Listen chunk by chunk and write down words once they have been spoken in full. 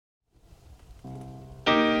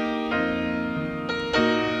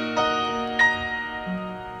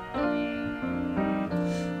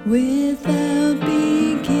without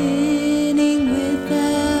beginning,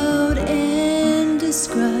 without end,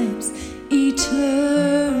 describes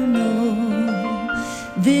eternal.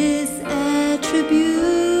 This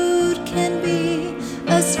attribute can be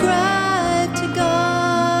ascribed to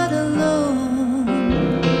God alone.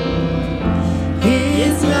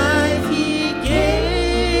 His life he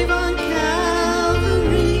gave on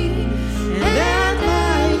Calvary, and that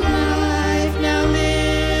life now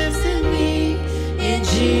lives in me. In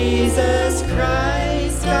Jesus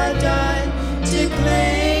Christ God died to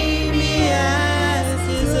claim me as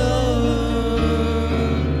his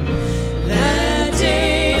own. That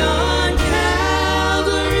day on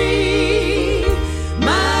Calvary,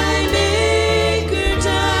 my Maker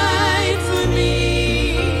died for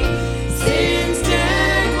me. Since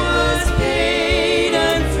death was paid,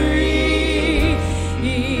 I'm free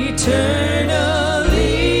eternally.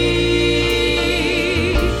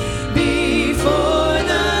 Before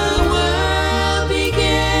the world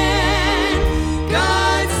began,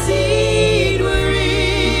 God's seed were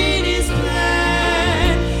in his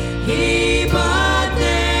plan. He bought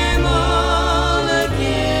them all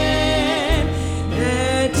again.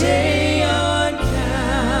 That day on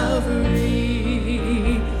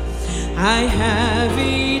Calvary, I have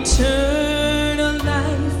eternal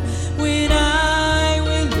life when I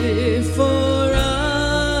will live for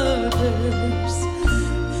others,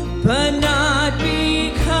 but not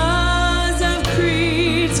because of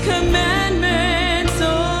creeds, commandments,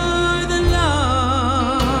 or the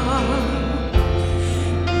law.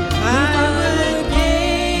 If I would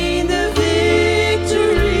gain the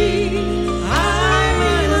victory, I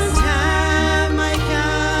must have my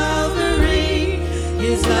Calvary.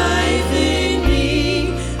 His life in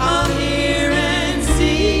me, I'll hear and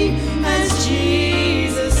see as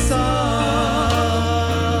Jesus saw.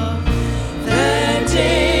 That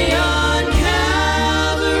day on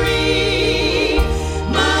Calvary,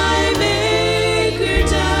 my Maker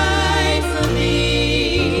died for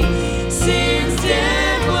me. Since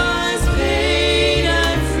death was paid,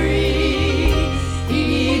 I'm free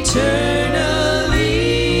eternally.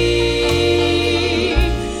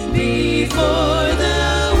 Before the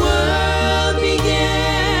world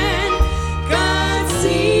began, God's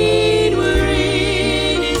seed were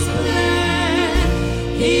in his plan.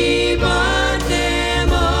 He bought them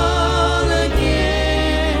all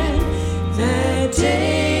again. That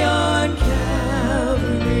day on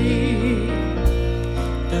Calvary,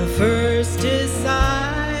 the first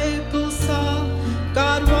disciples saw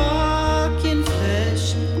God walk in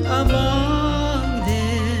flesh among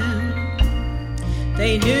them.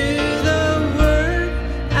 They knew